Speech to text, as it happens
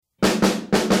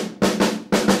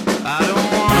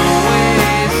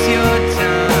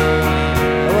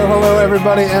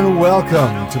everybody, and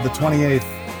welcome to the 28th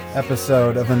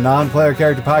episode of the Non-Player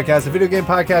Character Podcast, a video game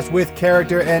podcast with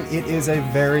character, and it is a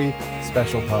very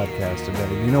special podcast today.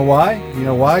 You know why? You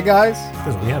know why, guys?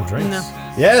 Because we have drinks.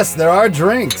 No. Yes, there are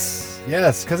drinks.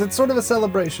 Yes, because it's sort of a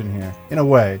celebration here, in a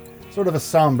way. Sort of a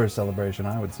somber celebration,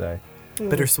 I would say.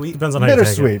 Bittersweet. Depends on how you take it.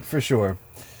 Bittersweet, for sure.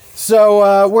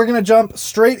 So we're going to jump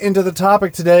straight into the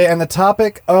topic today, and the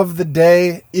topic of the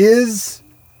day is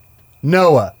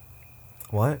Noah.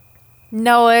 What?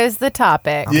 Noah is the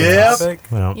topic. Yep. Topic?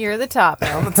 Well, You're the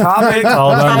topic. On the topic.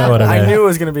 all about Noah today. I knew it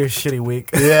was going to be a shitty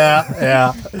week.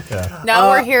 Yeah. Now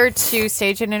we're here to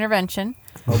stage an intervention.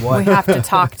 Oh, We what? have to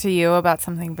talk to you about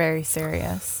something very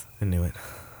serious. I knew it.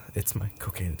 It's my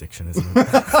cocaine addiction, isn't it?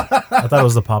 I thought it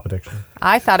was the pop addiction.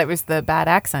 I thought it was the bad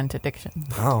accent addiction.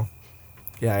 Oh.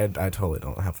 Yeah, I totally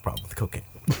don't have a problem with cocaine.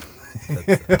 Don't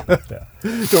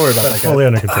worry about that, guys. Fully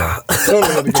under control.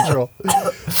 Totally under control.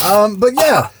 But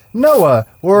yeah, Noah,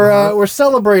 we're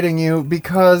celebrating you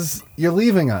because you're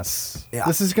leaving us. Yeah.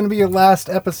 This is going to be your last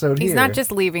episode He's here. not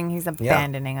just leaving, he's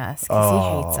abandoning us because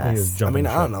he hates He is us. jumping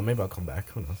I don't ship. know. Maybe I'll come back.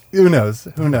 Who knows?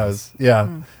 Who knows?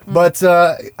 Yeah. But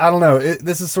I don't know.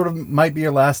 This is sort of might be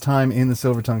your last time in the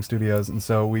Silvertongue Studios, and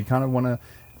so we kind of want to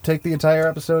take the entire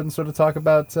episode and sort of talk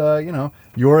about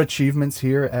your achievements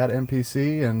here at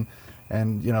NPC and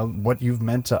what you've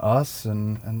meant to us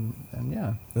and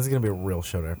yeah. This is going to be a real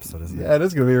short episode, isn't it? Yeah, it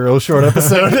is going to be a real short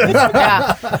episode.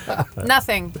 Yeah.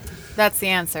 Nothing. That's the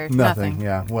answer. Nothing.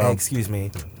 Yeah. Hey, Well, excuse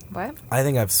me. What? I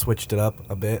think I've switched it up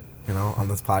a bit, on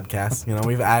this podcast.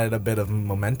 We've added a bit of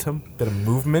momentum, a bit of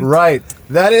movement. right.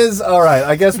 That is all right.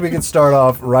 I guess we can start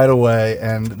off right away,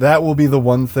 and that will be the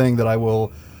one thing that I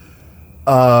will.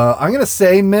 I'm going to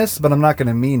say miss, but I'm not going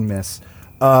to mean miss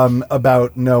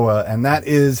about Noah, and that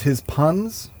is his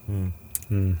puns.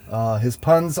 His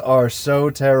puns are so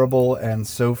terrible and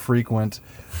so frequent.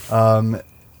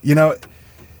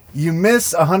 You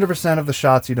miss 100% of the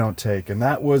shots you don't take, and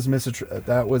that was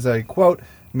a quote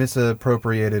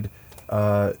misappropriated.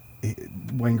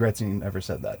 Wayne Gretzky never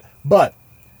said that, but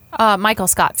Michael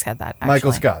Scott said that, actually.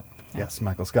 Michael Scott. Yes,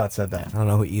 Michael Scott said that. I don't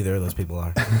know who either of those people are.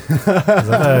 Is that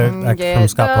the act Get from the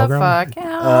Scott Pilgrim? fuck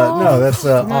out. No, that's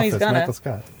he's Office, gonna. Michael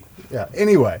Scott. Yeah,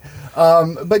 anyway.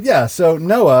 But yeah, so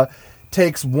Noah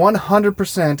takes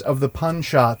 100% of the pun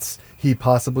shots he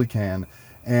possibly can,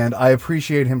 and I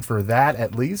appreciate him for that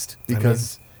at least,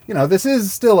 because, this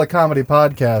is still a comedy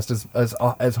podcast,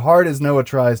 as hard as Noah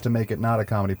tries to make it not a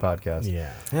comedy podcast.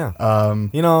 Yeah. Yeah.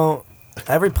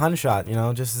 Every pun shot,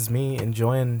 just is me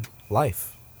enjoying life.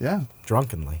 Yeah,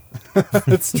 Drunkenly.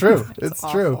 it's true. It's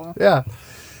true. awful. Yeah.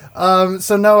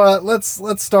 So Noah, let's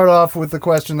start off with the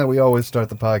question that we always start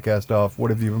the podcast off.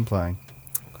 What have you been playing?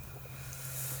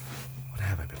 What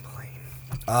have I been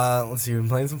playing? Let's see. We've been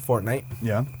playing some Fortnite.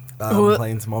 Yeah. Been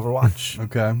playing some Overwatch.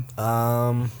 Okay.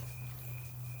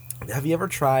 Have you ever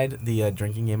tried the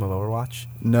drinking game of Overwatch?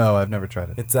 No, I've never tried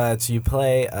it. It's so you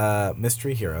play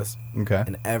mystery heroes, Okay.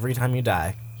 and every time you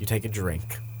die, you take a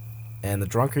drink, and the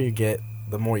drunker you get,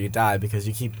 the more you die because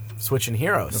you keep switching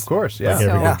heroes. Of course, Like yeah. every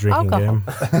So, good drinking alcohol.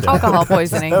 game. Alcohol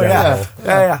poisoning. Oh Yeah.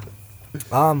 yeah.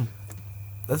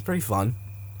 That's pretty fun.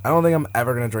 I don't think I'm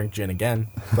ever gonna drink gin again,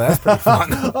 but that's pretty fun.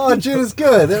 Oh, gin is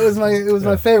good. It was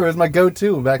my favorite. It was my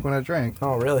go-to back when I drank.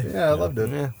 Oh really? Yeah, I loved it.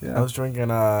 Yeah. I was drinking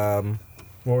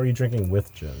What were you drinking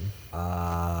with gin?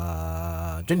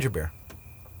 ginger beer.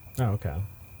 Oh, okay.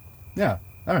 Yeah.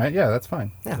 All right. Yeah, that's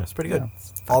fine. Yeah, it's pretty good. Yeah.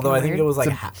 Although I think it was like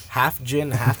half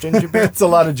gin, half ginger beer. It's a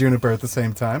lot of juniper at the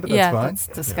same time, but that's Yeah, fine. that's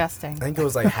disgusting. I think it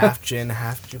was like half gin,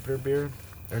 half Jupiter beer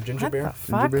or ginger What beer. the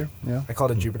Ginger fuck? beer. Yeah. I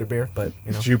called it Jupiter beer, but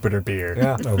Jupiter beer.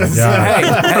 Yeah. Oh my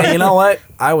god. hey, you know what?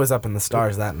 I was up in the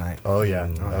stars that night. Oh yeah.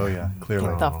 Oh yeah. Clearly.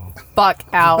 Get the fuck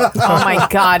out. Oh my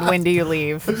god, when do you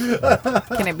leave?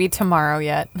 Can it be tomorrow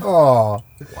yet? Oh.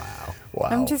 Wow. Wow.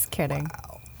 I'm just kidding.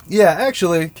 Yeah.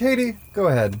 Actually, Katie, go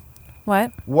ahead.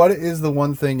 What? What is the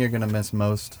one thing you're gonna miss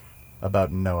most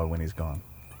about Noah when he's gone?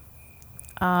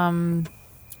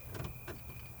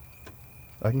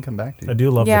 I can come back to you. I do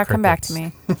love the Yeah, come back to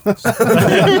crickets. me.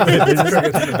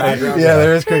 Yeah,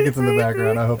 there is crickets in the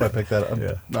background. I hope I picked that up.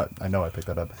 Yeah. I know I picked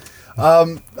that up. All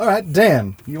right,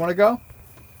 Dan, you want to go?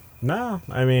 No,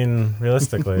 I mean,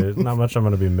 realistically, not much I'm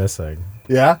going to be missing.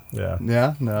 Yeah? Yeah.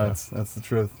 Yeah? No, that's the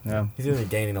truth. Yeah. He's gonna be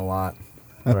gaining a lot.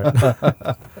 Right.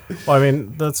 Well, I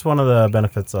mean, that's one of the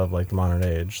benefits of like the modern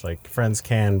age. Like friends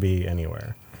can be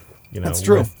anywhere. That's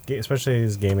true. Especially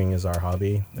as gaming is our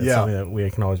hobby. It's Yeah. something that we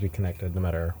can always be connected no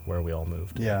matter where we all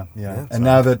moved. Yeah. Yeah, And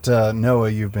now that Noah,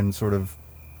 you've been sort of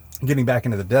getting back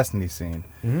into the Destiny scene,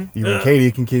 you and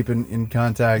Katie can keep in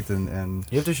contact and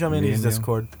You have to show me how to Me use and you.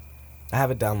 Discord. I have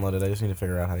it downloaded. I just need to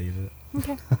figure out how to use it.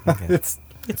 Okay.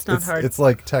 It's not hard. It's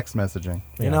like text messaging.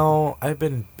 You know, I've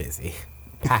been busy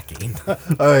packing.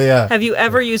 Oh yeah. Have you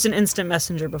ever used an instant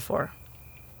messenger before?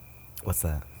 What's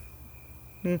that?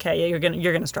 Okay, yeah, you're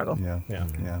gonna struggle. Yeah. Yeah.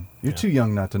 Yeah. You're too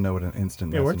young not to know what an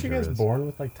instant Yeah, messenger weren't you guys is. born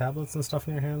with like tablets and stuff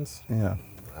in your hands? Yeah.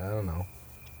 I don't know.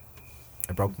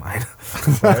 I broke mine.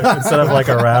 Instead of like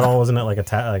a rattle, wasn't it like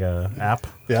a app?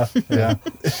 Yeah. Yeah.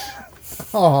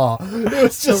 Oh, it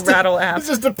was just rattle app. It's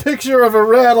just a picture of a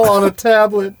rattle on a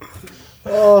tablet.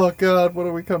 Oh God, what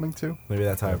are we coming to? Maybe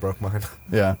that's how I broke mine.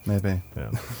 Yeah, maybe.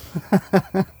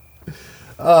 Yeah.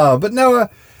 But Noah,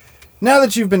 now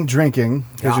that you've been drinking,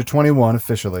 because Yeah. you're 21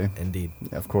 officially, Indeed.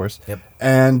 of course. Yep.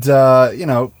 And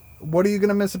what are you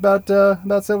gonna miss about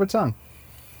Silver Tongue?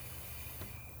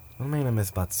 What am I gonna miss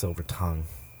about Silver Tongue?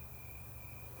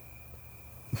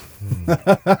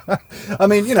 I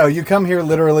mean, you come here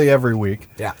literally every week.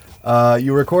 Yeah.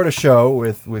 You record a show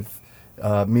with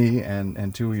me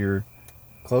and two of your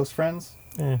close friends.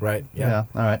 Right. Yeah.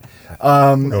 Yeah. All right.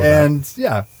 Go with And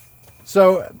yeah.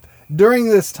 So during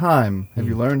this time, have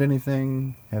you learned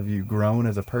anything? Have you grown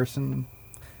as a person?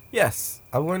 Yes.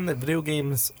 I've learned that video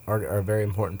games are a very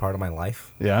important part of my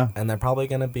life, Yeah. and they're probably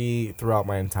gonna be throughout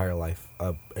my entire life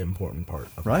an important part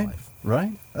of my Right. life.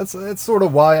 Right. That's sort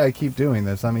of why I keep doing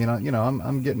this. I mean,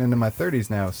 I'm getting into my 30s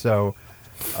now, so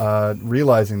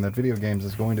realizing that video games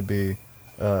is going to be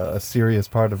a serious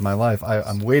part of my life.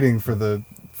 I'm waiting for the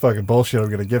fucking bullshit I'm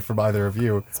going to get from either of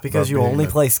you. It's because about you being only a-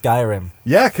 play Skyrim.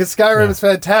 Yeah, because Skyrim is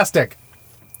fantastic.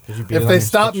 Did you beat If it on they your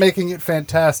stop Switch? making it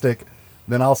fantastic,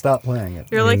 then I'll stop playing it.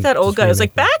 You're like that old guy who's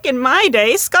like, back in my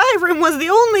day, Skyrim was the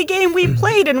only game we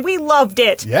played and we loved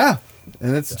it. Yeah,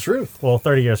 and it's the truth. Well,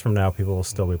 30 years from now, people will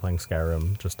still be playing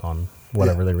Skyrim just on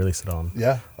whatever they release it on.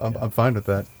 Yeah, I'm fine with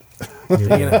that. Are you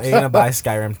gonna buy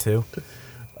Skyrim 2?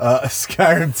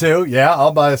 Skyrim 2, yeah,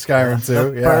 I'll buy a Skyrim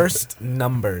 2. Yeah. First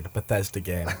numbered Bethesda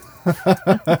game.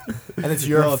 And it's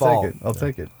your No, fault. I'll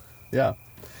take it. Yeah.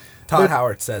 Todd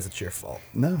Howard says it's your fault.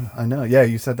 No, I know. Yeah,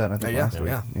 you said that I think Yeah, last week.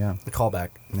 yeah. Yeah. The callback.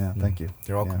 Yeah, thank you.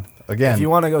 You're welcome. Yeah. Again, If you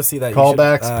want to go see that,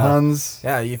 callbacks, you should, puns.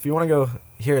 Yeah, if you want to go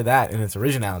hear that in its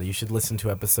originality, you should listen to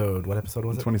what episode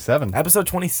was it? 27. Episode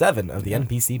 27 of the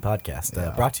NPC Podcast,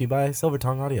 Yeah. brought to you by Silver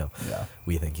Tongue Audio. Yeah.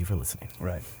 We thank you for listening.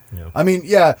 Right. Yeah. I mean,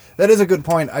 yeah, that is a good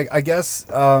point. I guess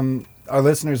our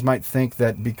listeners might think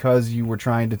that because you were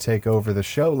trying to take over the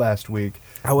show last week,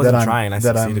 I wasn't that I'm- trying, I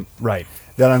that succeeded.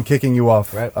 that I'm kicking you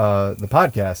off Right. the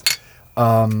podcast.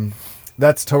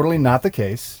 That's totally not the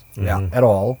case. Yeah. At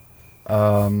all.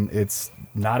 It's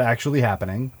not actually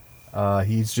happening.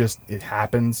 It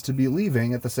happens to be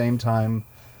leaving at the same time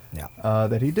Yeah.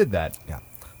 that he did that. Yeah.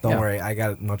 Don't Yeah. worry, I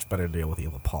got a much better deal with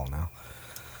Evil Paul now.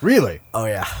 Really? Oh,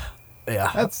 yeah.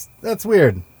 Yeah. That's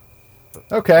weird.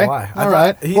 Okay. Why? I All thought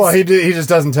right. he's- Well, he just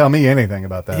doesn't tell me anything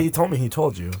about that. He told me he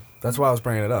told you. That's why I was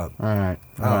bringing it up. All right.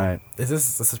 All Oh. right. Is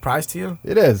this a surprise to you?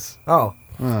 It is. Oh.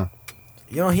 Uh.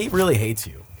 You know, he really hates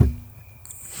you.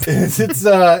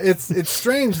 It's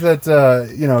strange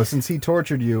that since he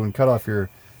tortured you and cut off your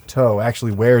toe,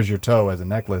 actually wears your toe as a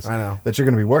necklace. I know. That you're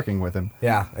going to be working with him.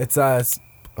 Yeah, it's a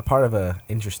part of a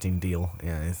interesting deal.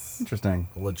 Yeah, it's Interesting.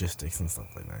 logistics and stuff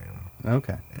like that. You know.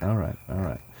 Okay. All right. All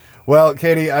right. Well,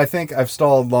 Katie, I think I've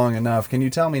stalled long enough. Can you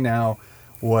tell me now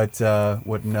what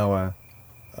Noah,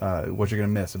 what you're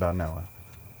going to miss about Noah?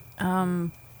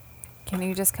 Can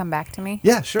you just come back to me?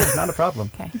 Yeah, sure, not a problem.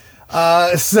 Okay.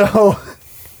 So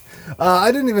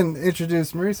I didn't even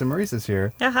introduce Marisa. Marisa's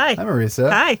here. Yeah, hi. Hi, Marisa.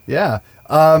 Hi. Yeah.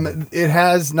 It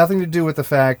has nothing to do with the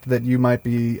fact that you might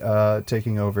be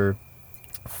taking over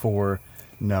for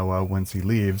Noah once he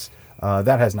leaves.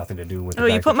 That has nothing to do with. Oh,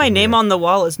 you put my name on the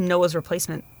wall as Noah's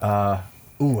replacement.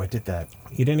 Ooh, I did that.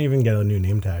 You didn't even get a new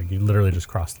name tag. You literally just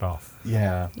crossed it off.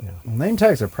 Yeah. Yeah. Well, name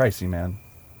tags are pricey, man.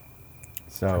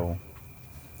 So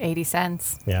 80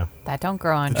 cents. Yeah. That don't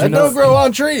grow on Did trees. you and know- don't grow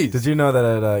on trees. Did you know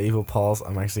that at Evil Paul's,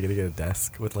 I'm actually gonna get a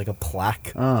desk with like a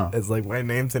plaque? It's like my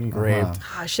name's engraved.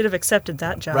 Ah, I should have accepted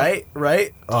that job. Right.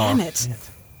 Damn Oh. it.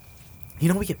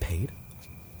 You know we get paid.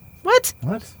 What?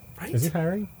 What? Right. Is he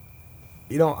hiring?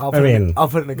 You know I'll I put mean, I'll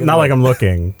put it in a good. Not way. like I'm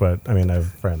looking, but I mean, I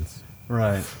have friends.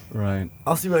 Right. Right.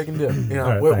 I'll see what I can do. You know, All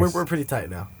right, we're thanks. pretty tight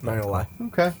now. Not gonna lie.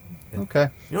 Okay. Okay.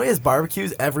 You know he has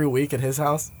barbecues every week at his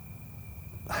house.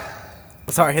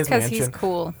 Sorry, his Because mansion. he's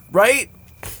cool. Right?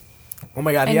 Oh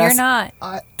my God, And he you're asks,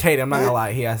 not. Kate, I'm not gonna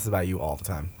lie. He asks about you all the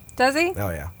time. Does he? Oh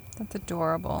yeah, That's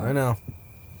adorable. I know.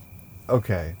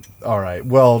 Okay. All right.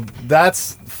 Well,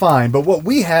 that's fine. But what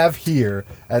we have here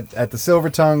at the Silver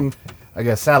Tongue, I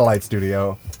guess, satellite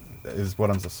studio is what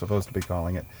I'm supposed to be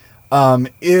calling it,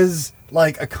 is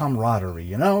like a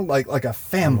camaraderie, like a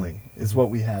family is what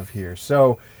we have here.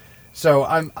 So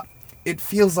it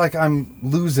feels like I'm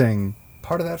losing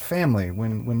part of that family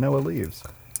when Noah leaves.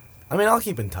 I mean, I'll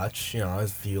keep in touch,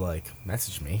 if you,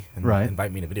 message me and Right.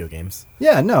 invite me to video games.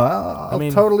 Yeah, no, I'll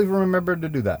mean- totally remember to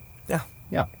do that. Yeah.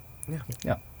 Yeah. Yeah.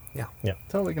 Yeah. Yeah. Yeah.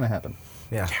 Totally gonna happen.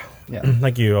 Yeah. Yeah.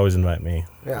 Like you always invite me.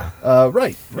 Yeah.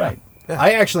 Right. Yeah.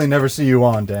 I actually never see you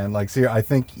on, Dan. See, I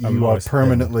think I'm you are always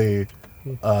permanently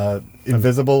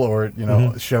invisible, or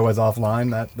show as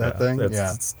offline. That thing. It's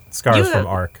Yeah. scars You from have-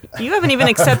 Ark. You haven't even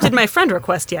accepted my friend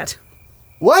request yet.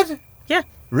 What? Yeah.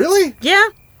 Really? Yeah.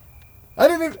 I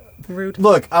didn't even. Rude.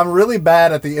 Look, I'm really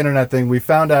bad at the internet thing. We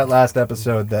found out last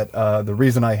episode that the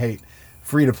reason I hate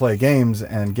free-to-play games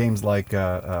and games like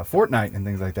Fortnite and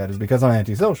things like that is because I'm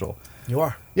antisocial. You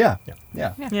are. Yeah.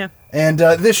 Yeah. And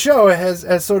this show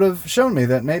has sort of shown me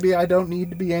that maybe I don't need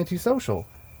to be antisocial.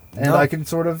 And No. I can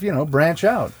sort of, branch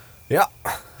out. Yeah.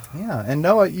 Yeah. And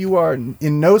Noah, you are in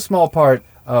no small part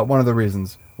one of the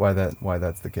reasons why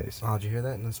that's the case. Oh, did you hear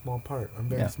that? In a small part. I'm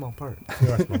very Yeah. small part.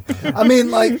 I mean,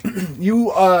 you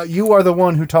are the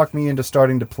one who talked me into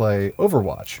starting to play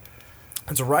Overwatch.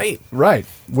 That's right. Right.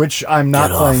 Which I'm not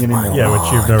Get playing off my anymore. Yeah,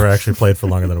 which you've never actually played for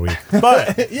longer than a week.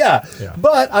 But Yeah. Yeah.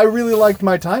 But I really liked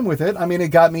my time with it. I mean, it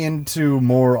got me into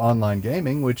more online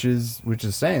gaming, which is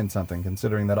saying something,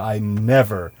 considering that I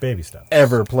never baby steps.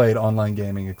 ever played online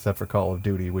gaming except for Call of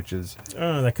Duty, which is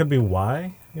That could be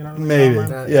why. maybe.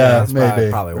 online? Yeah, that's maybe.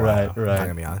 Probably why. Right, I'm right. not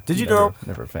gonna be honest. Did you Never, know?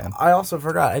 Never a fan. I also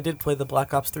forgot. I did play the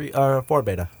Black Ops 4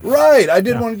 beta. Right. I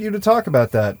did Yeah. want you to talk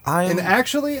about that. I'm- And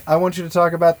actually, I want you to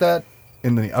talk about that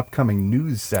in the upcoming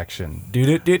news section.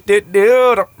 Dude.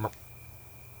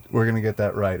 We're going to get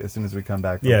that right as soon as we come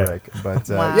back from Yeah. break. But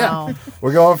Wow. yeah,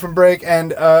 we're going from break.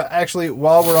 And actually,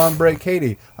 while we're on break,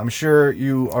 Katie, I'm sure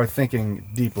you are thinking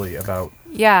deeply about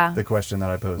Yeah. the question that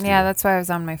I posed. Yeah, to you. that's why I was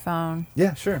on my phone.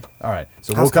 Yeah, sure. All right.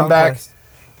 So How's we'll come back. Conquest?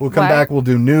 We'll come What? back. We'll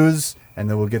do news, and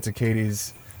then we'll get to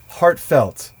Katie's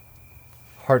heartfelt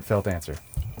answer.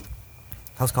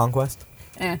 How's Conquest?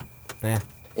 Eh. Yeah.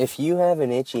 If you have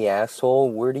an itchy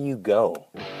asshole, where do you go?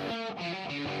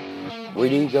 Where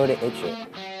do you go to itch it?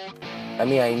 I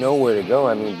mean, I know where to go,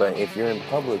 but if you're in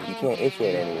public, you can't itch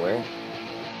it anywhere.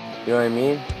 You know what I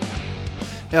mean?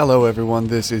 Hello, everyone.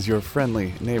 This is your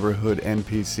friendly neighborhood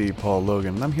NPC, Paul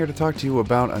Logan, and I'm here to talk to you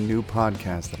about a new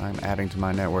podcast that I'm adding to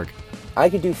my network. I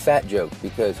could do fat jokes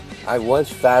because I was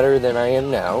fatter than I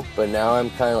am now, but now I'm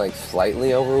kind of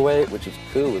slightly overweight, which is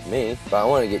cool with me, but I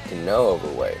want to get to know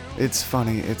overweight. It's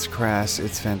funny, it's crass,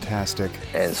 it's fantastic.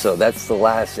 And so that's the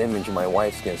last image my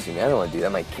wife's going to see me. I don't want to do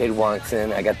that. My kid walks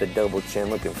in, I got the double chin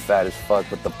looking fat as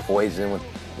fuck with the poison.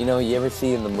 You ever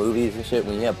see in the movies and shit,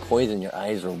 when you have poison, your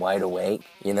eyes are wide awake.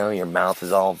 Your mouth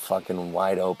is all fucking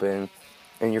wide open,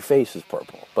 and your face is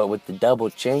purple. But with the double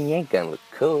chin, you ain't going to look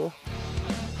cool.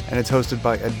 And it's hosted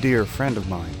by a dear friend of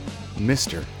mine,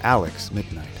 Mr. Alex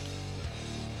Midnight.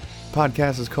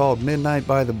 Podcast is called Midnight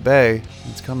by the Bay.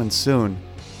 It's coming soon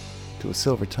to a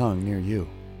silver tongue near you.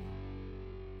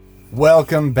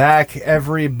 Welcome back,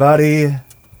 everybody.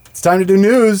 It's time to do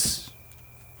news.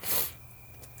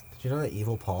 Did you know that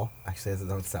Evil Paul actually has his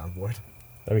own soundboard?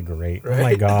 That'd be great. Right? Oh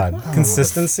my god.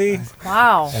 Consistency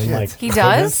Wow. and He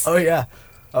does? Oh yeah.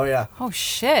 Oh,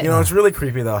 shit. It's really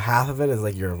creepy though. Half of it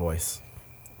is your voice.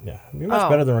 Yeah. It'd be much Oh.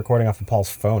 better than recording off of Paul's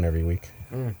phone every week.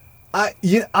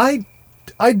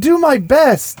 I do my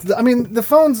best. I mean, the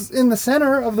phone's in the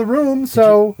center of the room,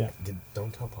 so... Yeah.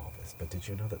 Don't tell Paul this, but did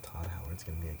you know that Todd Howard's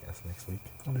gonna be a guest next week?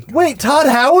 Wait, Todd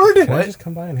Howard? Can I just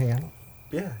come by and hang out?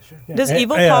 Yeah, sure. Yeah. Does Hey,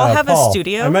 Evil hey, Paul have a Paul,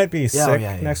 studio? I might be sick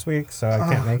yeah. next week, so I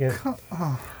can't make it.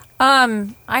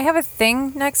 I have a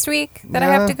thing next week that I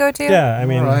have to go to. Yeah, I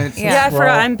mean, Right. Yeah, I we're forgot.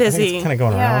 all- I'm busy. It's kind of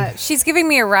going Yeah, around. she's giving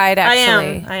me a ride, I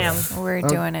actually. am. We're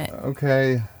doing it.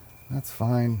 Okay, that's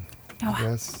fine, I Noah,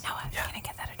 guess. Noah, can I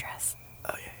get that address?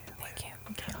 Oh yeah. Thank you.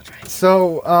 Okay, I'll try.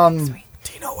 So, Sweet.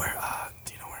 Do you know where?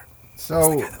 What's the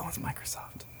so guy that owns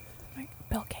Microsoft?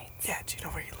 Bill Gates. Yeah. Do you know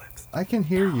where he lives? I can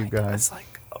hear you guys.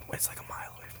 It's like a mile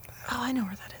away from that. Oh, I know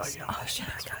where that is. you know Oh, shit.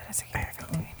 That's a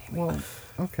perfect. Well,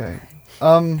 okay.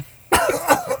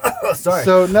 Oh, sorry.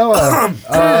 So Noah,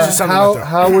 Just something in my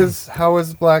throat. how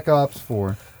was Black Ops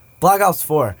 4? Black Ops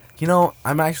 4.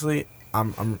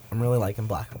 I'm really liking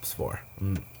Black Ops 4.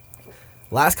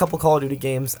 Last couple Call of Duty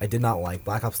games I did not like.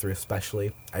 Black Ops 3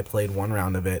 especially. I played one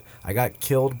round of it. I got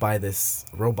killed by this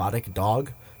robotic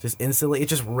dog. Just instantly. It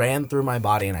just ran through my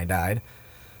body and I died.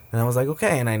 And I was like,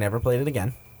 okay, and I never played it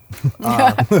again.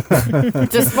 Well,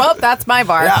 that's my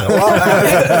bar. Yeah,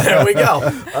 well, there we go.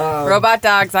 Robot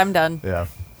dogs, I'm done. Yeah.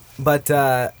 But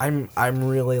I'm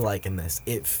really liking this.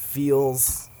 It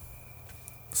feels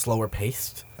slower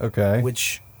paced, Okay.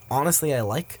 which honestly I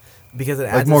like because it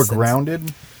adds Like a more sense-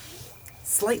 grounded?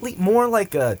 slightly more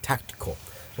like tactical.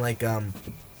 Like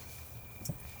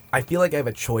I feel like I have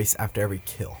a choice after every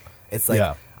kill. It's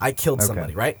like I killed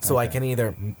somebody, right? So I can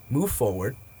either move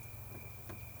forward,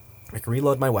 I can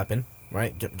reload my weapon,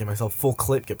 right? Get myself full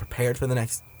clip, get prepared for the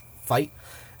next fight.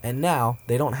 And now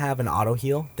they don't have an auto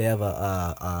heal; they have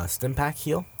a stim pack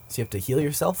heal. So you have to heal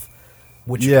yourself.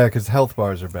 Which because health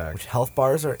bars are back. Which health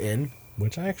bars are in?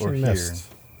 Which I actually Or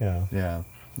missed. Yeah. Yeah.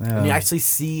 And you actually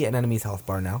see an enemy's health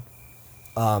bar now.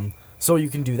 So you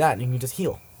can do that, and you can just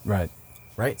heal. Right.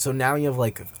 So now you have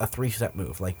like a 3-step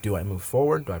move. Like, do I move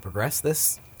forward? Do I progress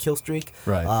this kill streak?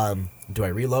 Right. Do I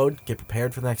reload? Get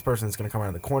prepared for the next person that's going to come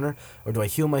around the corner, or do I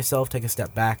heal myself? Take a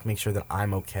step back, make sure that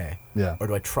I'm okay. Yeah. Or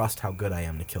do I trust how good I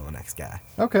am to kill the next guy?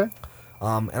 Okay.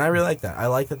 And I really like that. I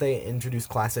like that they introduced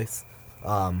classes.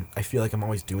 I feel like I'm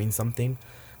always doing something.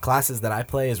 Classes that I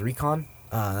play is Recon.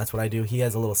 That's what I do. He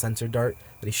has a little sensor dart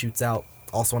that he shoots out,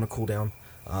 also on a cooldown.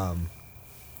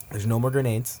 There's no more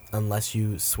grenades unless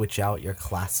you switch out your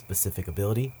class-specific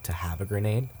ability to have a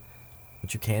grenade,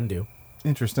 which you can do.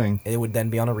 Interesting. It would then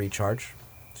be on a recharge,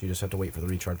 so you just have to wait for the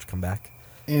recharge to come back.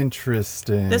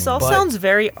 Interesting. This all sounds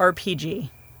very RPG.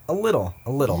 A little.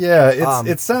 Yeah,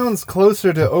 it sounds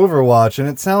closer to Overwatch, and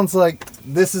it sounds like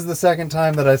this is the second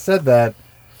time that I said that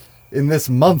in this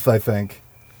month, I think.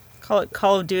 Call it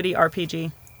Call of Duty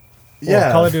RPG.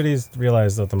 Well, Call of Duty's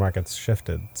realized that the market's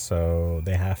shifted, so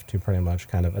they have to pretty much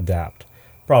kind of adapt.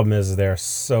 Problem is they're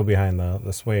so behind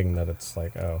the swing that it's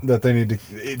like, that they need to.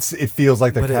 It feels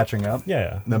like they're catching up.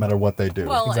 Yeah. No matter what they do.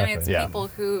 Well, Exactly. and it's Yeah. people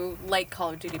who like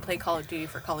Call of Duty play Call of Duty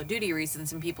for Call of Duty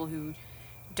reasons, and people who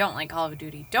don't like Call of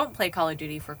Duty don't play Call of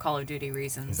Duty for Call of Duty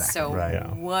reasons. Exactly. So Right. Yeah.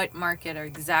 what market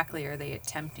exactly are they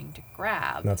attempting to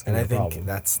grab? That's And gonna I be a think problem.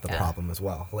 that's the Yeah. problem as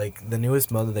well. Like, the newest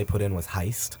mode that they put in was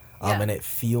Heist, Yeah. and it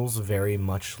feels very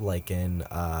much like in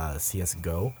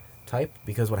CSGO type,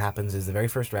 because what happens is the very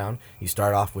first round, you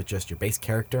start off with just your base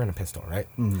character and a pistol, right?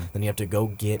 Then you have to go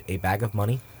get a bag of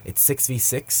money. It's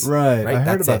 6v6. Right, I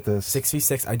heard That's about it. this.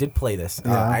 6v6. I did play this.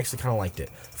 Yeah. I actually kind of liked it.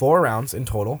 4 rounds in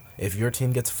total. If your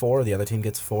team gets 4, the other team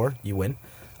gets 4, you win.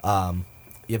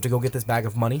 You have to go get this bag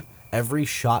of money. Every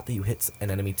shot that you hit an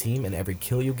enemy team and every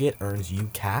kill you get earns you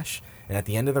cash. And at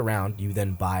the end of the round, you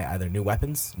then buy either new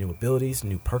weapons, new abilities,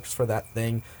 new perks for that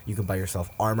thing. You can buy yourself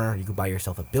armor. You can buy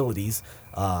yourself abilities.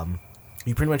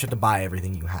 You pretty much have to buy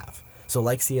everything you have. So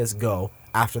like CSGO,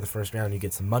 after the first round, you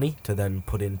get some money to then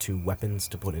put into weapons,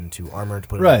 to put into armor, to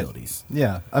put into abilities.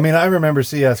 Yeah. I mean, I remember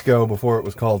CSGO before it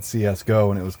was called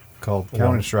CSGO, and it was called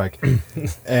Counter-Strike.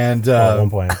 And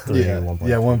 1.3, yeah, 1.2, 1.2,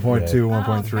 yeah.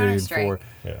 1.3, and 4. Counter-Strike.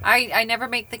 Yeah. I never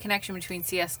make the connection between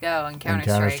CSGO and And Counter-Strike.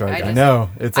 Counter-Strike. I just- know.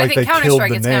 It's I like think they killed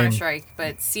Counter-Strike the is name. Counter-Strike,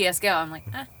 but CSGO, I'm like,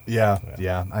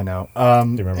 Yeah, I know. Do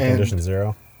you remember and- Condition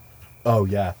Zero? Oh,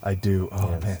 yeah, I do. Oh,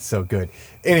 Yes. man, so good.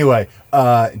 Anyway,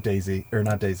 Day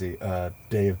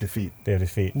of Defeat. Day of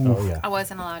Defeat. Oh, yeah. I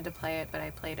wasn't allowed to play it, but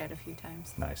I played it a few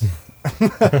times. Nice.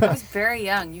 I was very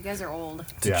young. You guys are old.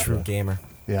 It's a true gamer.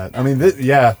 Yeah, I mean,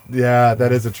 that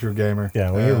is a true gamer.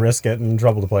 Yeah, when you risk it in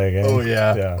trouble to play a game. Oh,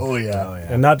 yeah. Yeah. Oh, yeah. Oh, yeah.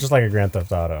 And not just like a Grand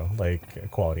Theft Auto, like a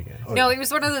quality game. No, it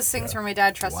was one of those things where my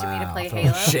dad trusted me to play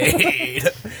Halo. Shade.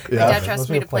 My Yeah. dad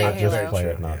trusted me to play Just Halo. play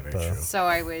it, Yeah, not very the... true. So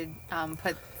I would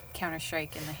put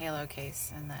Counter-Strike in the Halo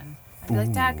case, and then I'd be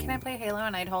like, Dad, can I play Halo?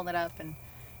 And I'd hold it up, and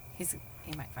he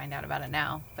might find out about it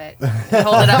now, but I'd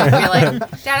hold it up and be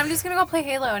like, Dad, I'm just going to go play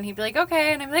Halo. And he'd be like,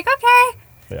 okay. And I'd be like, okay.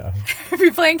 Yeah. I'd be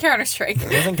playing Counter-Strike.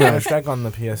 Wasn't Counter-Strike on the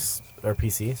PS or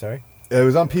PC? Sorry. It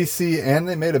was on PC, and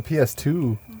they made a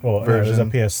PS2 Well, there was a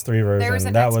version. PS3 version. There was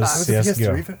an that Xbox. was Was it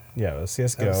CSGO. PS3? Yeah, it was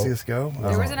CSGO. That was CSGO?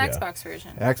 There was Oh. an yeah. Xbox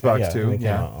version. Xbox Yeah, too. they came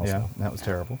Yeah, out also. yeah, that was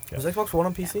terrible. Yeah. Was Xbox One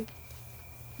on PC?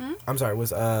 I'm sorry.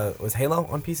 Was Halo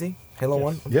on PC? Halo Yes.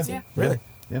 1 on Yeah. PC? Yeah. Really?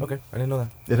 Yeah. Okay, I didn't know that.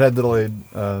 It had delayed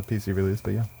PC release,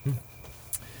 but yeah.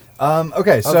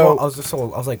 Okay, I so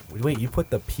was like, wait, you put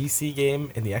the PC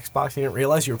game in the Xbox? You didn't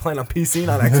realize you were playing on PC,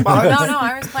 not Xbox? No,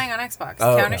 I was playing on Xbox.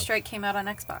 Oh, okay. Counter-Strike came out on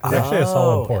Xbox. It's actually a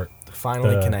solid port.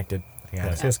 Finally The- connected. I got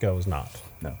Yeah, it. CSGO was not.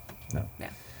 no.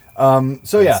 Yeah.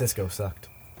 So yeah, Cisco sucked.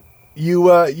 you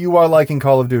are liking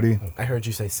Call of Duty. I heard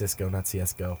you say Cisco, not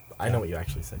CSGO. I know what you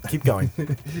actually said. Keep going.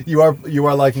 You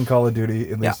are liking Call of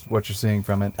Duty, at Yeah. least what you're seeing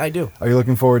from it. I do. Are you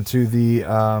looking forward to the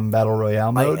Battle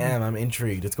Royale mode? I am. I'm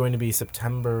intrigued. It's going to be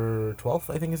September 12th,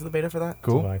 I think, is the beta for that.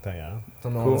 Cool. Something like that, yeah.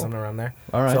 Something around there.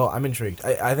 All right. So I'm intrigued.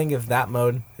 I think if that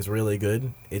mode is really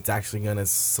good, it's actually going to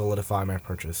solidify my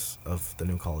purchase of the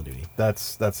new Call of Duty.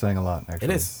 That's saying a lot, actually.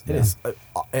 It is. It Yeah. is.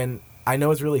 And I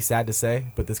know it's really sad to say,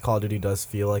 but this Call of Duty does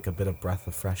feel like a bit of breath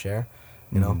of fresh air.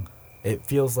 You know, it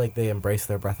feels like they embrace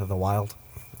their Breath of the Wild.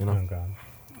 You know, Oh,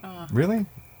 God. Really?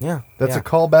 Yeah. That's yeah. a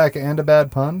callback and a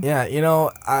bad pun? Yeah,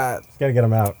 Gotta get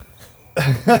them out.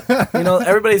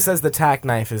 Everybody says the tack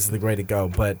knife is the way to go,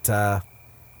 but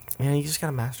you just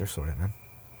gotta master sword it, man.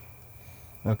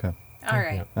 Okay. All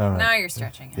right. All right. Now you're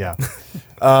stretching it. Yeah.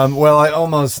 Well, I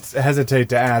almost hesitate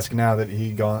to ask now that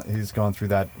he's gone through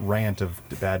that rant of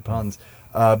bad puns.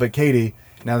 But Katie,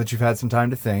 now that you've had some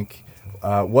time to think,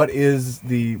 what is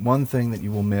the one thing that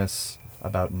you will miss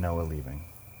about Noah leaving?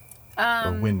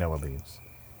 Or when Noah leaves?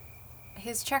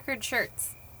 His checkered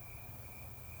shirts.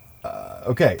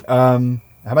 Okay. How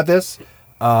about this?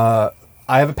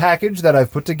 I have a package that I've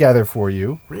put together for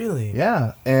you. Really?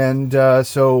 Yeah, and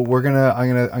so I'm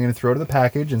gonna throw to the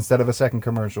package instead of a second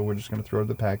commercial. We're just gonna throw to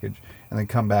the package and then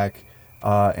come back.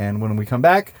 And when we come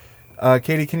back,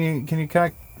 Katie, can you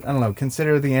kind of, I don't know,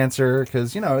 consider the answer,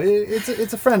 because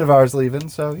it's a friend of ours leaving,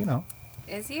 so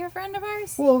Is he a friend of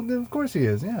ours? Well, of course he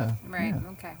is. Yeah. Right.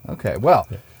 Yeah. Okay. Okay. Well.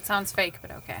 Sounds fake,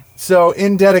 but okay. So,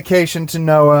 in dedication to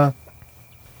Noah,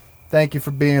 thank you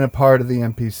for being a part of the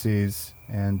NPCs.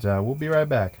 And we'll be right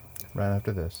back, right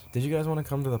after this. Did you guys want to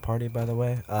come to the party, by the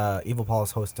way? Evil Paul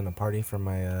is hosting a party for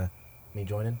me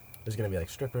joining. There's going to be like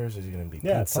strippers. There's going to be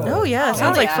pizza. Oh, yeah.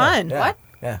 Sounds like fun. Yeah. What?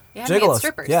 Yeah. You had me at Gigolos.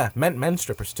 strippers. Yeah, men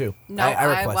strippers too. No, I I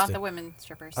requested. want the women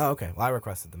strippers. Oh, okay. Well, I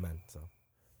requested the men, so.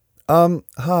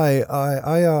 Hi.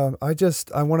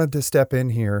 I wanted to step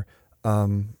in here,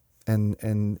 and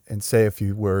say a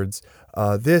few words.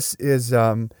 This is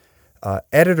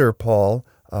Editor Paul,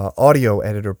 audio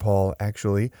editor Paul,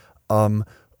 actually. I'm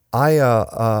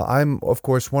of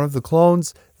course one of the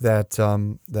clones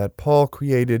that Paul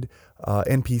created,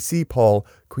 NPC Paul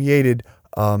created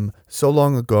so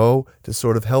long ago to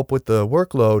sort of help with the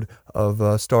workload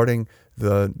of starting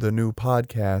the new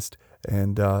podcast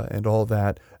and all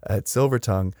that at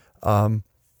Silvertongue.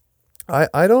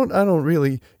 I don't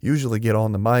really usually get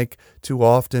on the mic too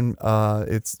often.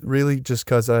 It's really just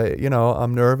because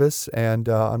I'm nervous and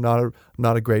I'm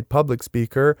not a great public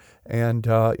speaker, and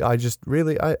I just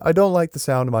really I don't like the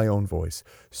sound of my own voice.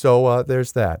 So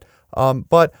there's that.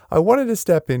 But I wanted to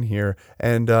step in here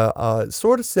and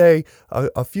sort of say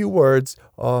a few words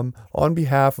on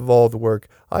behalf of all the work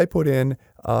I put in.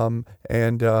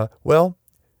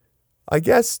 I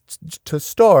guess to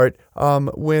start,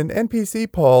 when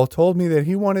NPC Paul told me that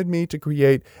he wanted me to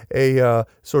create a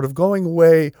sort of going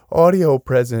away audio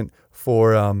present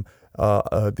for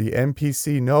the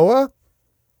NPC Noah,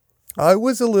 I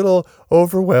was a little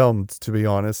overwhelmed, to be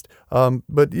honest.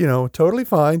 But totally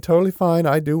fine.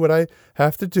 I do what I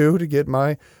have to do to get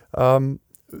my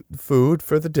food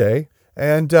for the day.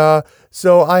 And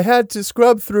so I had to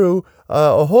scrub through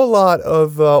a whole lot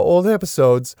of old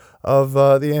episodes of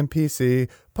the NPC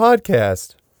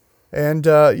podcast. And,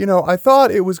 I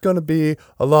thought it was going to be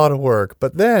a lot of work.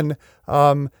 But then,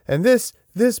 and this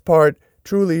part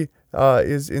truly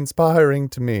is inspiring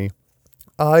to me.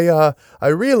 I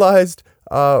realized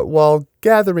while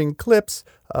gathering clips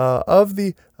of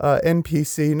the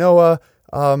NPC Noah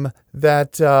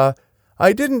that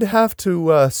I didn't have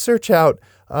to search out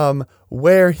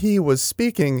where he was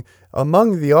speaking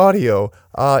among the audio.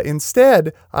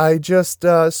 Instead, I just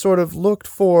sort of looked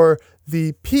for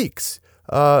the peaks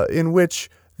in which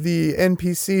the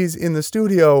NPCs in the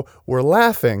studio were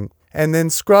laughing, and then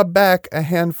scrubbed back a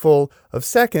handful of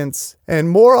seconds, and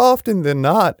more often than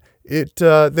not,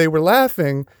 they were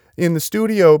laughing in the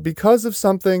studio because of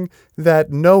something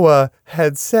that Noah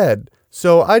had said.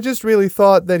 So I just really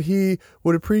thought that he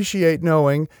would appreciate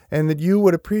knowing, and that you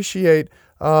would appreciate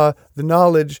the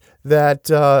knowledge that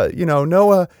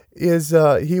Noah is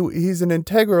he's an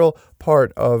integral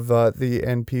part of the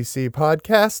NPC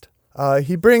podcast.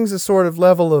 He brings a sort of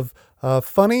level of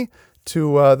funny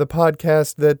to the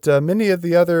podcast that many of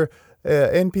the other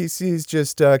NPCs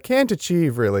just can't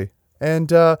achieve, really.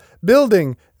 And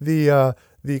building the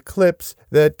clips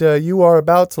that you are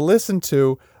about to listen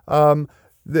to,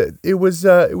 it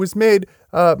was made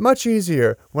much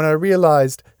easier when I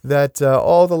realized that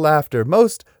all the laughter,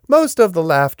 most of the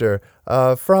laughter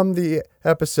from the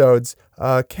episodes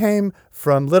came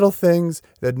from little things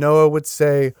that Noah would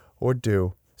say or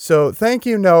do. So thank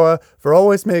you, Noah, for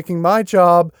always making my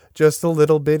job just a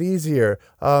little bit easier.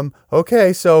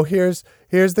 Okay, so here's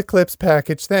the clips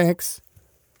package. Thanks.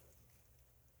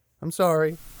 I'm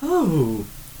sorry. Oh,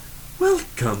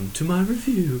 welcome to my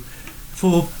review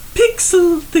for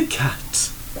Pixel the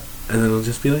Cat. And then it'll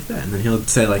just be like that. And then he'll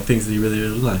say like things that he really,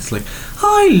 really likes. Like,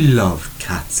 I love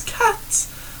cats.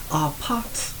 Cats are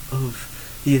part of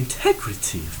the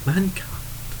integrity of mankind.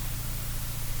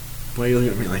 Why are you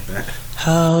looking at me like that?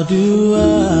 How do I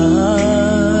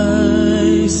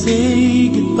say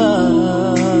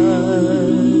goodbye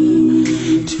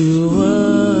to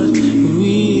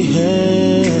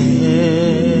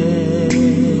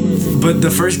But the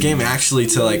first game actually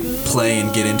to like play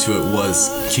and get into it was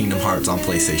Kingdom Hearts on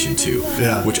PlayStation 2.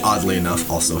 Yeah. Which oddly enough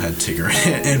also had Tigger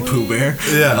and Pooh Bear.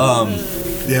 Yeah.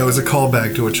 Yeah, it was a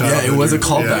callback to a childhood. Yeah, it was a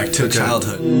callback to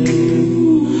childhood.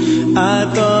 I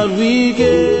thought we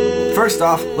could. First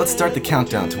off, let's start the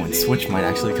countdown to when Switch might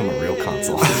actually become a real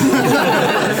console. But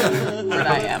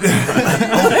I am.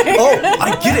 Oh,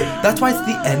 I get it. That's why it's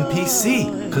the NPC.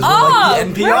 Because we're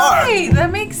like the NPR. Right.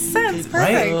 That makes sense.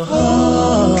 Perfect.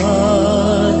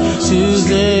 To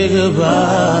say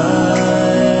goodbye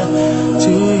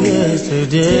to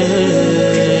yesterday.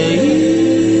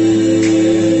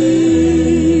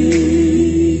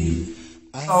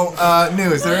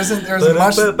 News. There isn't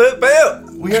much.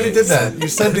 We already did that. You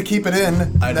said to keep it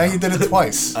in. Now you did it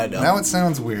twice. I know. Now it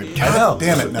sounds weird. I know.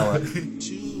 Damn it, Noah.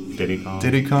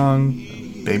 Diddy Kong.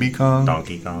 Baby Kong.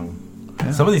 Donkey Kong.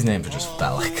 Yeah. Some of these names are just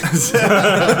phallic.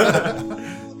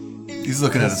 He's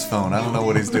looking at his phone. I don't know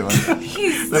what he's doing.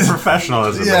 The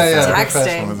professionalism. Yeah, Texting.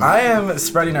 professionalism. I am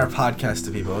spreading our podcast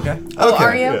to people, okay? Oh, Okay.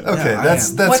 are you? Okay, Yeah,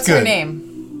 that's What's good. her name?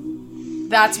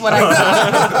 That's what I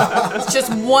thought. It's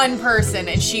just one person,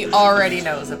 and she already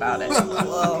knows about it.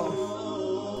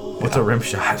 What's a rim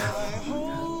shot?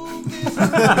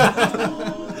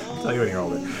 I'll tell you when you're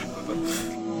older.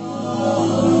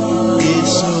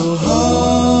 It's so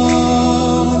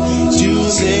hard to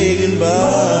say goodbye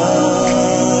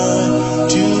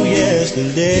to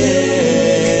yesterday.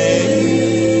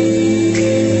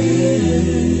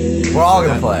 We're all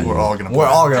gonna play. We're all gonna play. We're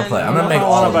all gonna play. I'm gonna make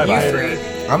all of you buy You it. three.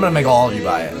 I'm gonna make all of you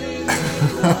buy it.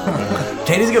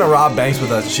 Katie's gonna rob banks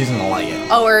with us. She's gonna like it.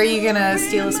 Oh, are you gonna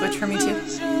steal a Switch from me too?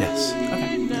 Yes. All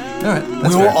right. We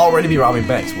That's will fair. already be robbing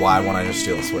banks. Why won't I just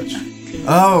steal a Switch?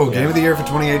 Oh, Game of the Year for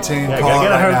 2018. Yeah, Call it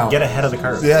gotta right now. get ahead of the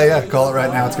curve. Yeah. Call it right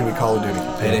now. It's gonna be Call of Duty.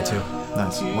 Payday 2.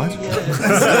 Nice. What?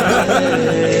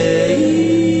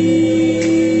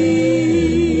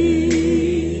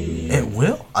 It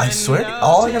will. I swear.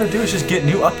 All I gotta do is just get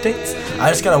new updates. I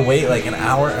just gotta wait like an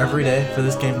hour every day for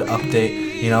this game to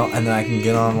update, you know, and then I can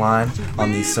get online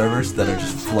on these servers that are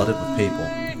just flooded with people.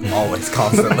 Always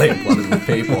constantly flooded with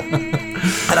people.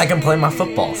 And I can play my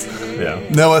footballs. Yeah.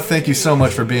 Noah, thank you so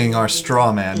much for being our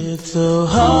straw man. It's so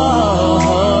hard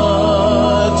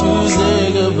to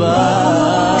say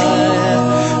goodbye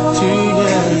to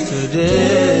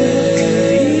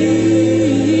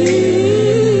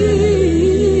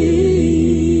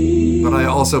yesterday. But I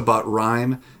also bought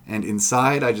Rhyme, and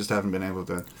Inside, I just haven't been able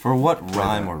to. For what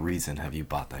rhyme or reason have you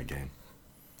bought that game?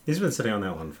 He's been sitting on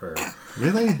that one for.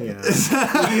 Really? Yeah.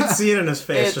 You can see it in his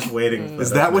face, just waiting. For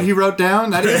Is that what he wrote down?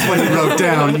 That is what he wrote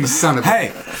down, you son of a...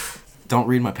 Hey! Don't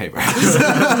read my paper.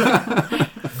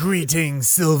 Greetings,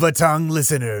 Silver Tongue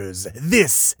listeners.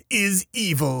 This is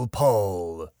Evil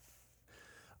Paul.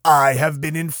 I have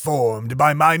been informed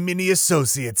by my many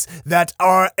associates that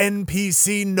our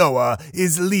NPC Noah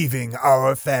is leaving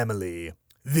our family.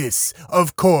 This,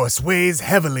 of course, weighs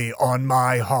heavily on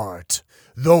my heart.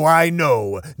 Though I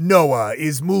know Noah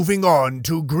is moving on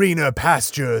to greener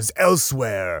pastures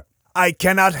elsewhere, I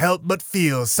cannot help but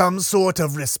feel some sort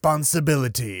of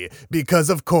responsibility because,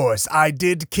 of course, I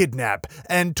did kidnap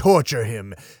and torture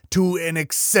him to an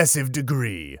excessive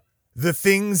degree. The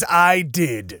things I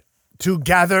did to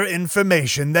gather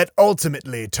information that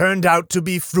ultimately turned out to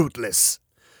be fruitless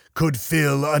could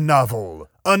fill a novel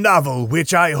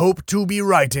which I hope to be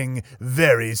writing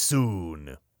very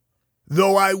soon.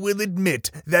 Though I will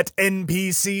admit that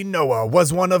NPC Noah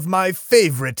was one of my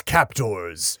favorite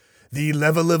captors. The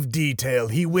level of detail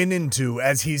he went into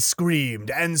as he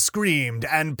screamed and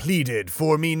pleaded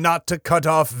for me not to cut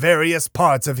off various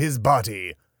parts of his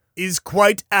body is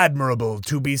quite admirable,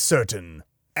 to be certain.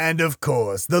 And of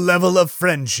course, the level of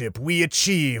friendship we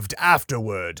achieved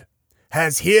afterward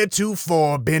has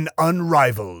heretofore been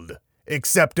unrivaled,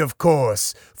 except of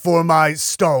course for my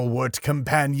stalwart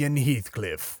companion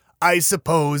Heathcliff. I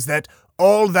suppose that,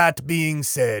 all that being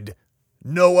said,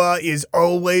 Noah is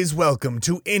always welcome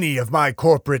to any of my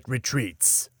corporate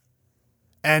retreats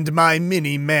and my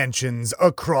mini mansions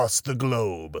across the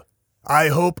globe. I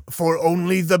hope for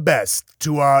only the best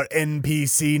to our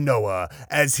NPC Noah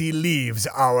as he leaves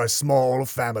our small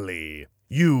family.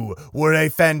 You were a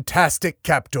fantastic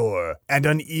captor and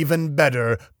an even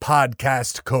better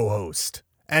podcast co-host.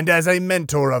 And as a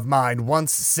mentor of mine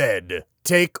once said,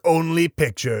 take only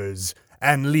pictures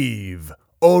and leave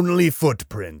only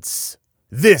footprints.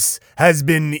 This has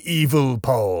been Evil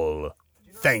Paul.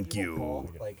 Thank you.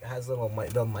 Like, has little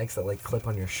the mics that like clip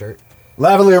on your shirt.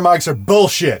 Lavalier mics are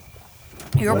bullshit.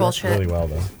 You're bullshit. Really well,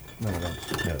 though. No.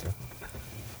 Yeah.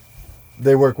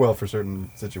 they work well for certain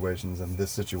situations, and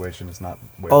this situation is not.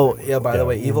 Oh yeah, by the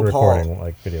way, Evil recording, Paul.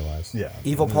 like video-wise. Yeah.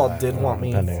 Evil Paul did want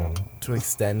me depending on- to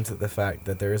extend the fact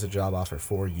that there is a job offer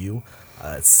for you.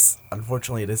 It's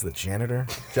unfortunately it is the janitor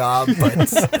job,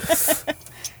 but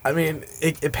I mean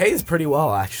it pays pretty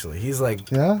well actually. He's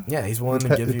like Yeah? he's willing to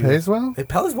give It you. pays well? It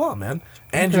pays well, man,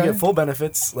 and you Okay. get full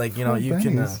benefits. Like you know, Full you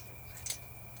can. bennies.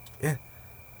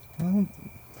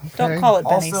 Don't Okay. call it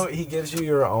bennies. Also, he gives you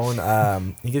your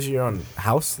own. He gives you your own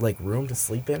house, like room to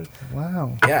sleep in.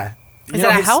 Wow. Yeah. Is it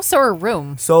a house or a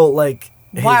room? So like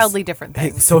Wildly different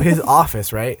things. So his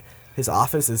office, right? His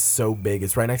office is so big.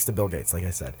 It's right next to Bill Gates, like I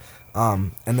said.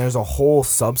 And there's a whole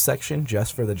subsection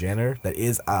just for the janitor that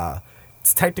is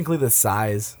it's technically the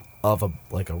size of a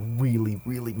really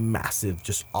really massive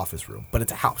just office room, but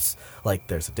it's a house. Like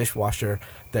there's a dishwasher,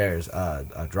 there's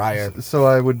a dryer. So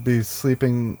I would be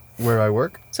sleeping where I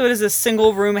work? So it is a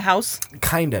single room house.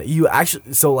 Kinda. You actually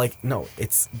no,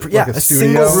 it's Like a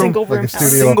studio? Single room Like a house.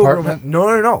 studio single room. apartment?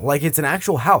 No. Like it's an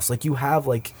actual house. Like you have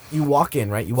you walk in,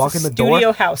 right? You walk in the door.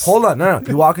 Studio house. Hold on, no.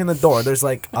 You walk in the door. There's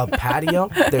like a patio.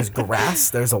 There's grass.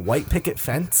 There's a white picket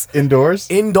fence. Indoors?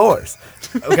 Indoors.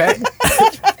 Okay.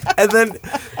 And then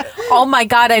Oh my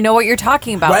God, I know what you're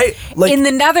talking about. Right? Like- in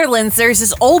the Netherlands, there's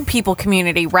this old people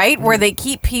community, right, where they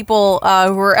keep people who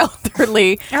are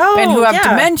elderly and who have yeah.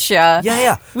 dementia.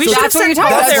 yeah. We So should have That's what you're sent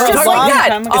talking you about. there It's a just long like that.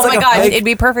 time ago. Oh my like a God, big- it'd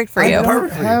be perfect for you.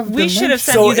 We should have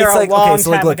sent So you there it's a like long okay,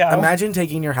 so time look, ago. imagine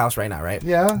taking your house right now, right?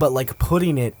 Yeah. But like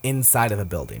putting it inside of a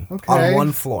building Okay. on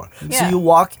one floor. So Yeah. you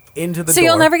walk into the So door.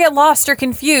 you'll never get lost or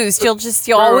confused. You'll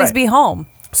always right. be home.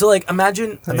 So like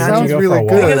imagine Sounds go for really a walk.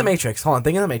 Think of good. the Matrix. Hold on,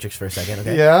 think of the Matrix for a second,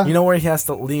 okay? Yeah. You know where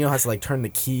Leo has to like turn the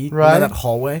key? Right. You know that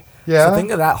hallway? Yeah. So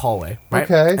think of that hallway, right?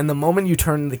 Okay. And the moment you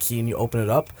turn the key and you open it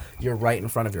up, you're right in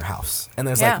front of your house. And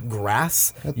there's Yeah. like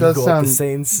grass. That you does go up sound- the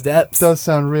same steps. Does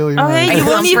sound really Oh, nice. hey, you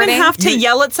won't even Comforting. have to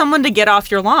yell at someone to get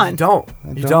off your lawn. You don't.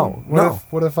 I You don't. No.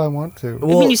 What if I want to? I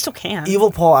mean, you still can.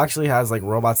 Evil Paul actually has like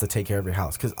robots that take care of your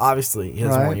house because obviously he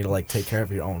doesn't Right. want you to like take care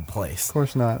of your own place. Of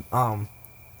course not.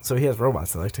 So he has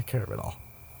robots that like take care of it all.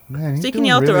 Man, he's So you can doing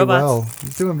yell at the really robots. well.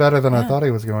 He's doing better than I Yeah. thought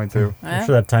he was going to. I'm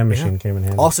sure that time machine came in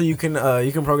handy. Also, you can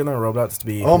program the robots to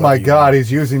be. Oh my whoever you God, want.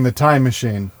 he's using the time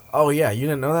machine. Oh yeah, you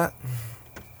didn't know that?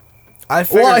 I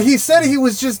figured. Well, he said he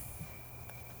was just.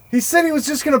 He said he was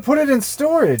just going to put it in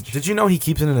storage. Did you know he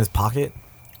keeps it in his pocket?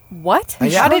 What?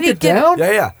 Yeah. How did Shrunk he it get? down?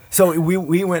 Yeah. So we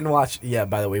went and watched. Yeah,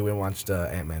 by the way, we went and watched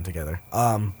Ant-Man together.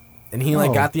 And he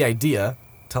like Oh. got the idea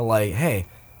to like, hey,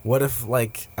 what if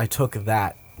like I took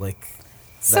that like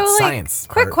So, that like, science?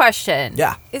 quick part- question.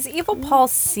 Yeah. Is Evil Paul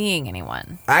seeing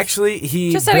anyone? Actually,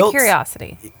 he Just out built, of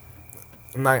curiosity.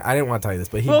 I didn't want to tell you this,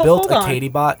 but he Well, built hold a on. Katie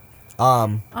bot.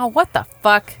 Oh, what the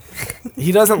fuck?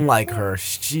 He doesn't like her.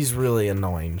 She's really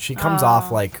annoying. She comes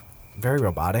off like very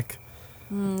robotic.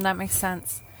 That makes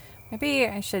sense. Maybe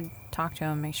I should talk to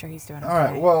him, make sure he's doing okay. All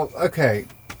right, well, okay.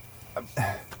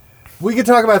 We could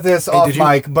talk about this Hey, off did you-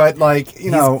 mic, but, like,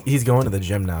 you know. He's going to the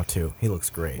gym now too. He looks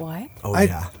great. What? Oh I-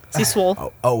 yeah. Is he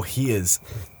swole? Oh, he is.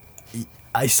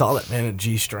 I saw that man at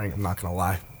G-string. I'm not gonna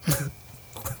lie.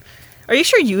 Are you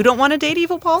sure you don't want to date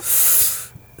Evil Paul?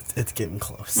 It's getting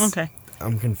close. Okay.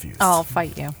 I'm confused. I'll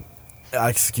fight you.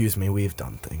 Excuse me. We've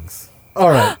done things. All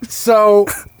right, so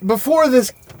before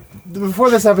this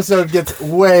episode gets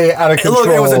way out of Hey, control.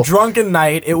 look, it was a drunken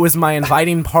night. It was my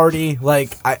inviting party.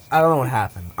 Like I don't know what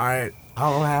happened. All right, I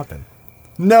don't know what happened.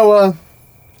 Noah,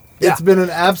 Yeah. it's been an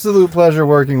absolute pleasure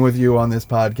working with you on this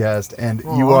podcast, and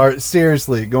you are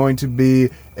seriously going to be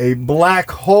a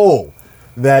black hole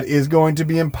that is going to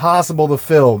be impossible to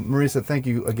fill. Marisa, thank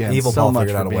you again Evil so Paul much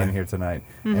figured for out a being way. here tonight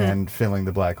and filling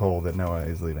the black hole that Noah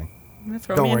is leaving.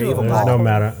 Throw Don't me worry, into Evil a There's Paul.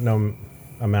 no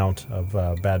amount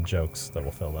of bad jokes that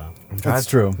will fill that. That's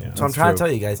true. Yeah. So I'm That's trying to true.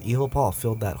 tell you guys, Evil Paul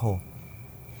filled that hole.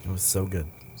 It was so good.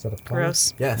 Is that a pun?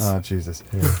 Gross. Yes. Oh Jesus!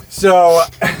 So,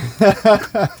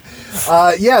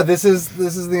 yeah, this is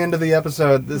the end of the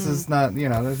episode. This is not,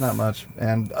 there's not much,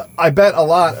 and I bet a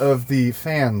lot of the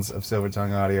fans of Silver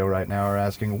Tongue Audio right now are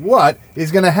asking what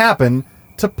is going to happen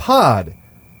to Pod,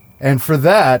 and for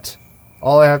that,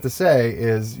 all I have to say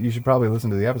is you should probably listen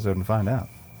to the episode and find out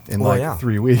in Well,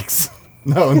 3 weeks.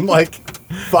 No, in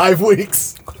 5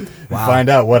 weeks. Wow. Find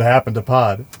out what happened to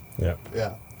Pod. Yeah.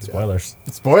 Yeah. Spoilers.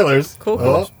 Spoilers. Cool.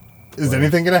 Oh, is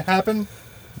anything going to happen?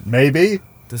 Maybe.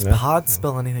 Does Yeah. Pod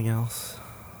spell anything else?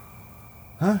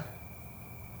 Huh?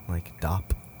 Like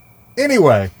dop?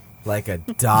 Anyway, Like a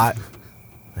dot?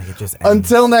 Like it just ends?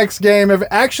 until next game.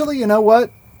 Actually, you know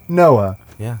what? Noah,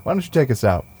 Yeah. why don't you take us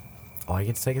out? Oh, I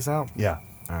get to take us out? Yeah.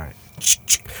 All right.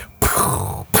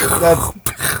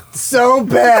 That's so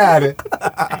bad.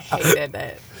 I hated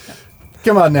it.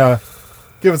 Come on, Noah.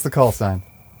 Give us the call sign.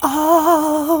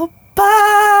 All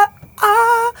by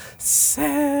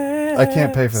ourselves. I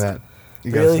can't pay for that.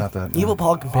 You gotta Really? stop that. Evil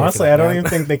Paul can pay for Honestly, that, I don't man. even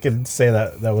think they could say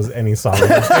that was any song.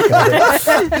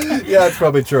 Yeah, it's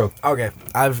probably true. Okay,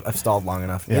 I've stalled long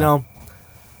enough. Yeah. You know,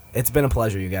 it's been a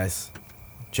pleasure, you guys.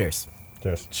 Cheers.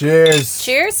 Cheers. Cheers.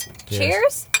 Cheers.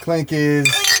 Cheers.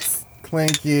 Clinkies.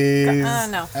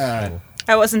 Clinkies. No. All right.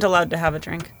 I wasn't allowed to have a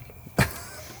drink.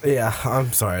 Yeah,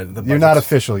 I'm sorry. The You're not budget's-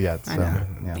 official yet, so I know.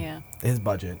 yeah. Yeah. His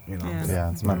budget, you know. Yeah.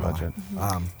 Yeah, it's my budget.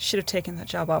 Should have taken that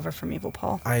job offer from Evil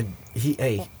Paul.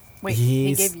 Wait, he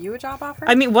he's- gave you a job offer?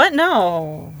 I mean, what?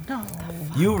 No.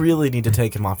 You really need to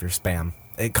take him off your spam.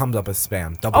 It comes up as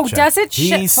spam. Double Oh, check. does it? He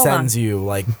Shit, hold on. sends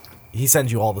you he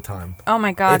sends you all the time. Oh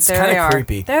my God! It's there kinda they are.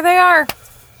 creepy. There they are.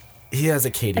 He has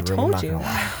a Katie I room. told I'm not you. gonna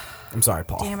lie. I'm sorry,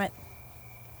 Paul. Damn it.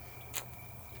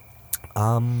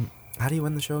 How do you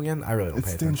win the show again? I really don't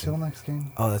pay It's doing attention. chill next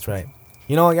game. Oh, that's right.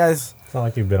 You know what, guys? It's not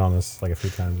like you've been on this like a few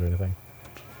times or anything.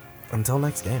 Until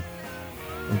next game.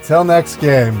 Until next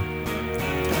game.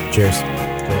 Cheers.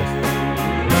 Cheers.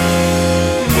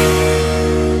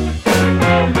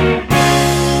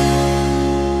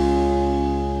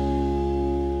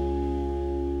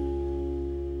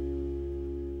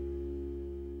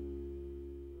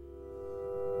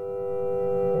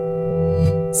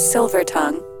 Silver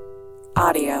Tongue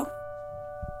Audio.